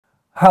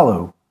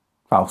Hello,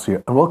 Klaus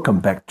here, and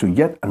welcome back to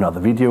yet another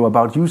video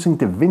about using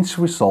DaVinci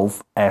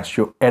Resolve as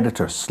your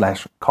editor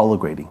 / color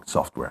grading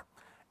software.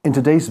 In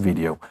today's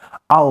video,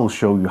 I'll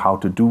show you how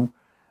to do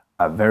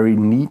a very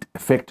neat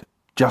effect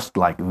just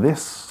like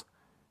this,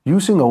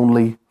 using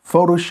only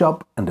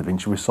Photoshop and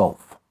DaVinci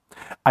Resolve.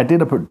 I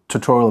did a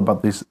tutorial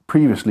about this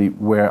previously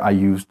where I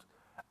used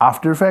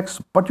After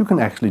Effects, but you can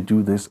actually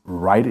do this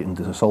right in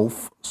the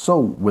Resolve. So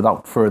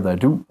without further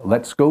ado,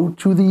 let's go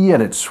to the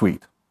Edit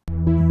Suite.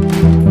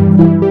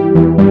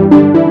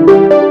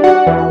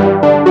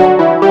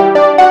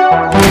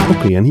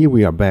 Okay, and here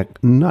we are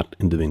back, not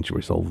in DaVinci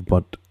Resolve,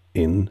 but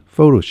in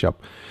Photoshop.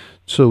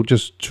 So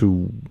just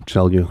to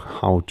tell you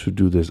how to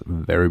do this,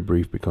 very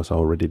brief, because I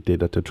already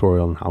did a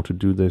tutorial on how to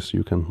do this.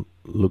 You can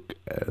look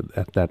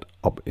at that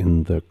up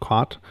in the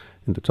card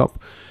in the top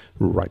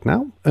right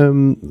now.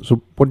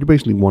 So what you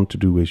basically want to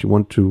do is you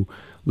want to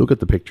look at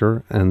the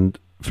picture and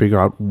figure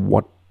out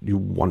what you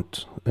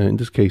want. In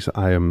this case,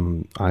 I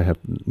have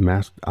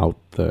masked out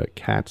the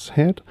cat's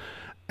head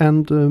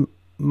and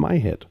my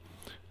head,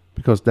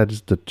 because that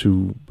is the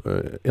two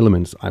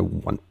elements I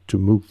want to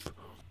move.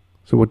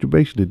 So what you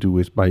basically do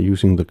is, by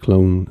using the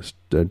clone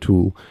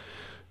tool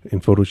in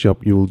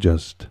Photoshop, you will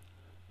just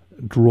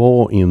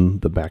draw in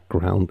the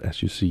background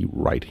as you see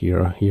right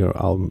here. Here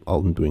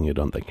I'm doing it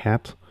on the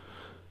cat,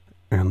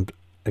 and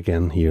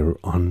again here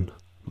on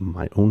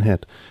my own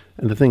head.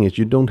 And the thing is,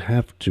 you don't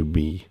have to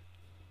be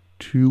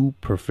too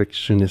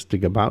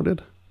perfectionistic about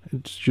it.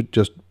 It should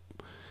just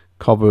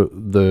cover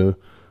the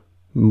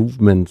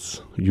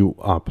movements you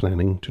are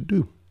planning to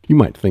do. You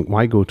might think,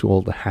 why go to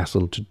all the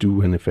hassle to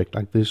do an effect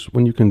like this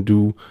when you can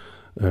do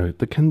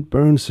the Ken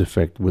Burns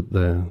effect with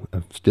the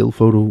still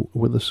photo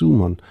with a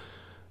zoom on?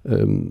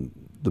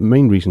 The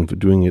main reason for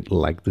doing it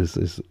like this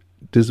is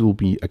this will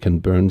be a Ken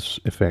Burns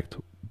effect,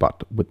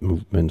 but with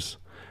movements,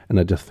 and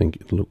I just think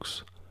it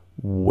looks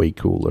way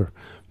cooler.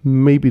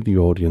 Maybe the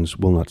audience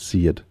will not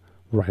see it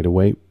right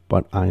away,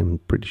 but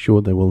I'm pretty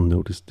sure they will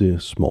notice the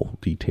small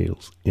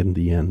details in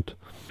the end.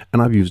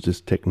 And I've used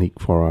this technique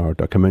for our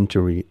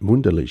documentary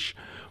Wunderlich,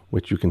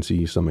 which you can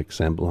see some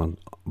example on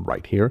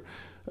right here.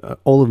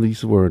 All of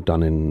these were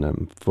done in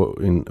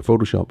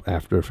Photoshop,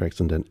 After Effects,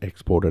 and then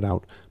exported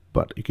out,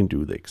 but you can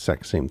do the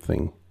exact same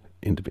thing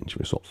in DaVinci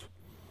Resolve.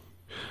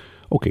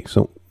 Okay,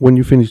 so when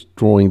you finish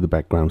drawing the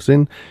backgrounds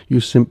in,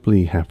 you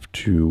simply have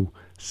to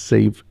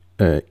save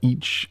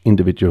each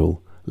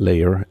individual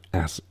layer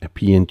as a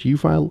PNG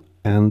file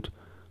and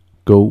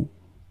go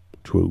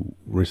to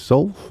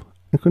Resolve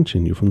and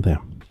continue from there.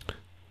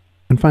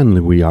 And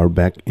finally, we are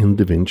back in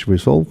DaVinci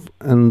Resolve,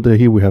 and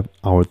here we have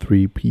our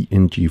 3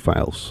 PNG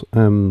files.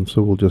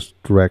 So we'll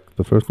just drag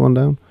the first one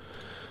down,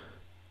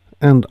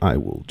 and I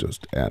will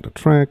just add a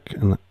track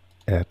and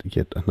add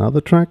yet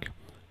another track.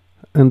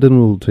 And then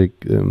we'll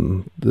take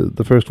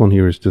the first one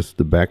here is just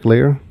the back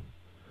layer.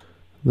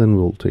 Then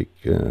we'll take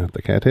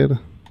the cat head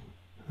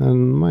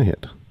and my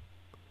head.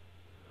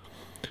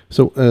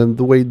 So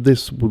the way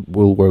this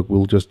will work,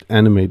 we'll just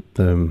animate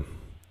the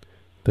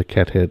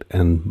cat head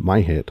and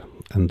my head,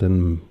 and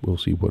then we'll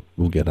see what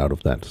we'll get out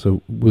of that.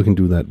 So we can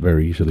do that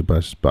very easily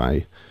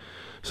by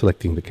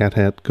selecting the cat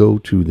head, go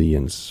to the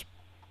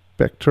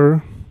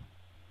inspector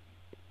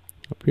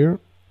up here,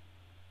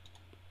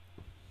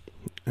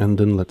 and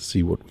then let's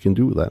see what we can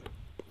do with that.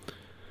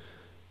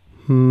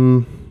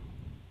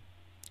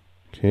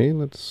 Okay,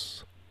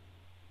 let's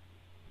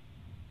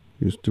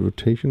use the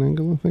rotation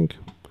angle, I think.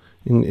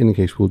 In any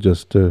case, we'll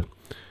just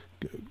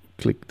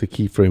click the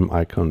keyframe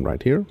icon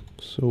right here.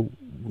 So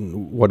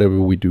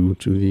whatever we do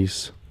to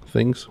these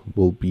things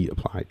will be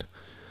applied.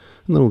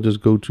 And then we'll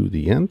just go to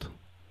the end.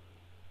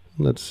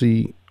 Let's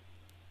see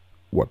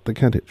what the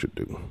cat head should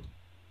do.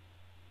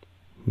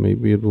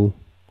 Maybe it will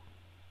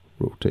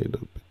rotate a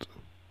bit.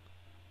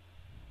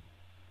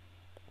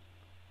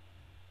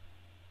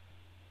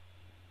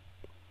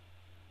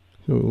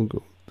 So we'll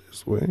go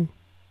this way.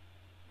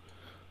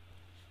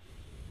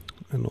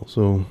 And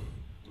also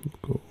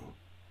go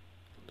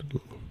a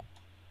little,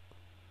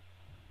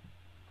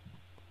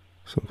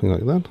 something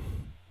like that.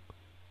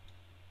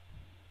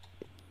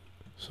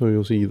 So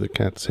you'll see the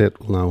cat's head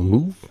will now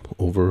move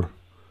over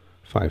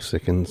 5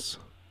 seconds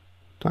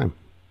time.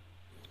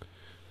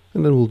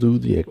 And then we'll do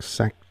the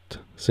exact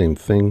same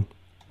thing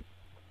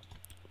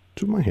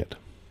to my head.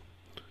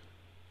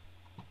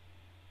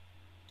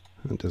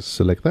 And just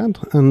select that,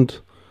 and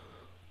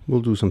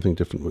we'll do something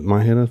different with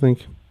my head, I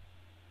think.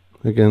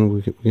 Again,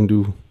 we can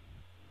do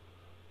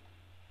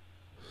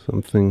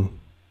something.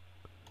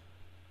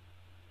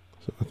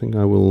 So I think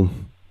I will,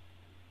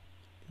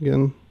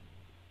 again,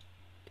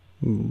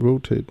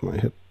 rotate my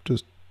head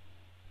just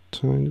a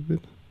tiny bit.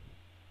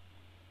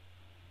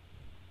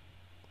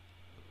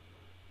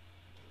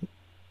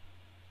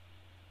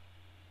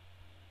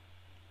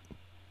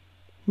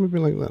 Maybe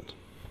like that.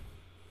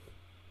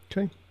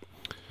 Okay.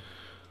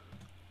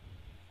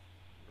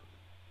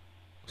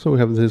 So we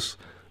have this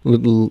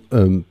little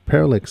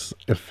parallax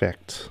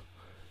effect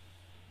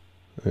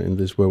in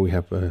this, where we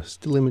have a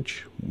still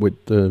image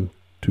with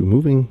two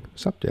moving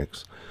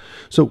subjects.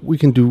 So we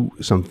can do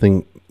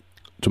something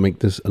to make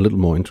this a little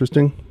more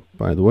interesting,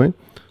 by the way.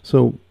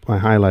 So by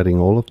highlighting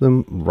all of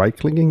them,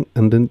 right-clicking,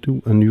 and then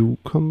do a new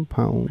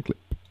compound clip.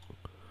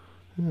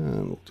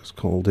 And we'll just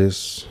call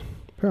this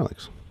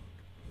Parallax.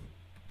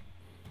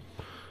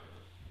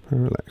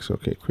 Parallax,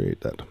 okay,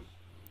 create that.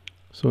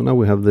 So now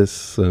we have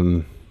this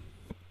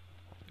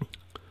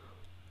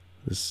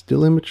this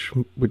still image,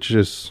 which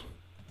is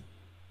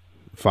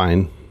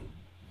fine,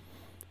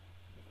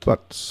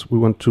 but we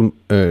want to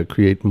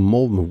create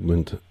more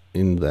movement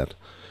in that.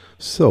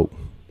 So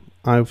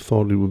I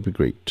thought it would be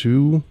great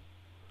to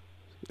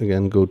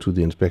again go to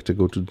the inspector,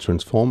 go to the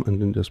transform,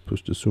 and then just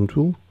push the zoom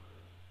tool,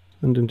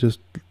 and then just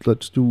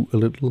let's do a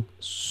little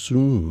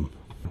zoom,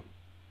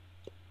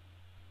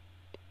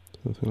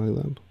 something like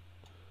that.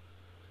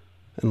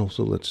 And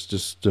also let's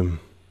just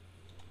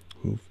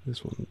move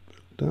this one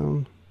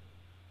down,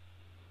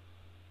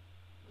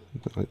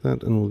 something like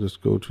that, and we'll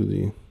just go to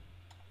the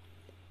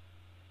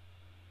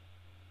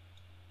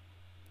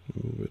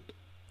move it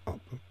up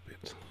a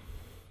bit.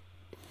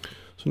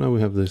 So now we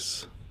have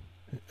this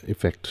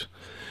effect,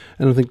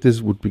 and I think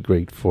this would be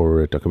great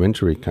for a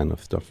documentary kind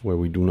of stuff where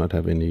we do not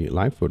have any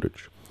live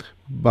footage.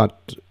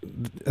 But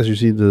as you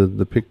see,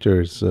 the picture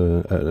is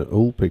an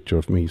old picture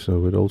of me,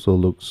 so it also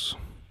looks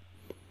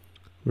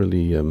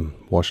really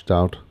washed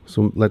out.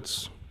 So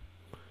let's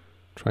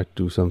try to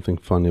do something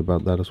funny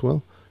about that as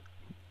well.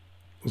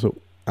 So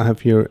I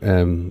have here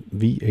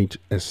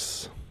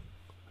VHS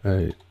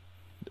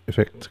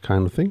effect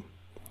kind of thing.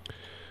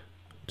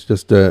 It's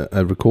just a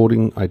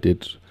recording I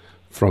did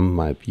from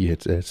my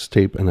VHS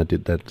tape, and I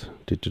did that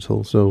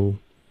digital. So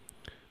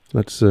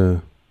let's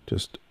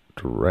just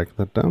drag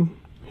that down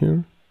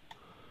here,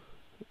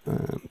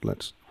 and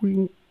let's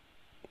put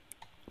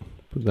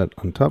that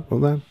on top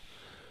of that.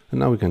 And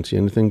now we can't see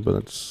anything, but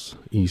it's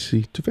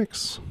easy to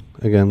fix.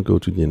 Again, go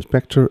to the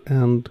inspector,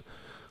 and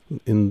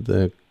in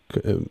the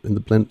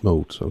blend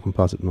mode, so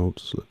composite mode,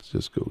 so let's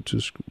just go to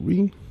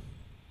screen.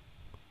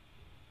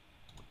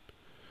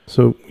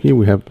 So here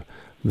we have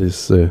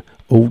this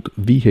old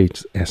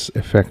VHS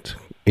effect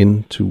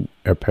into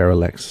a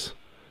parallax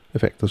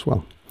effect as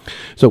well.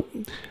 So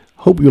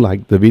hope you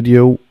liked the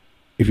video.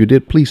 If you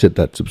did, please hit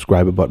that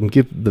subscribe button,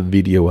 give the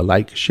video a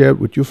like, share it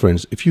with your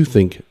friends if you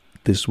think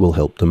this will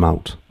help them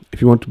out. If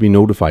you want to be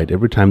notified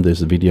every time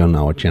there's a video on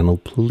our channel,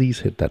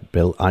 please hit that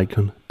bell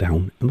icon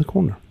down in the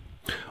corner.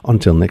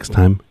 Until next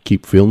time,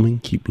 keep filming,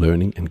 keep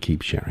learning, and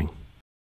keep sharing.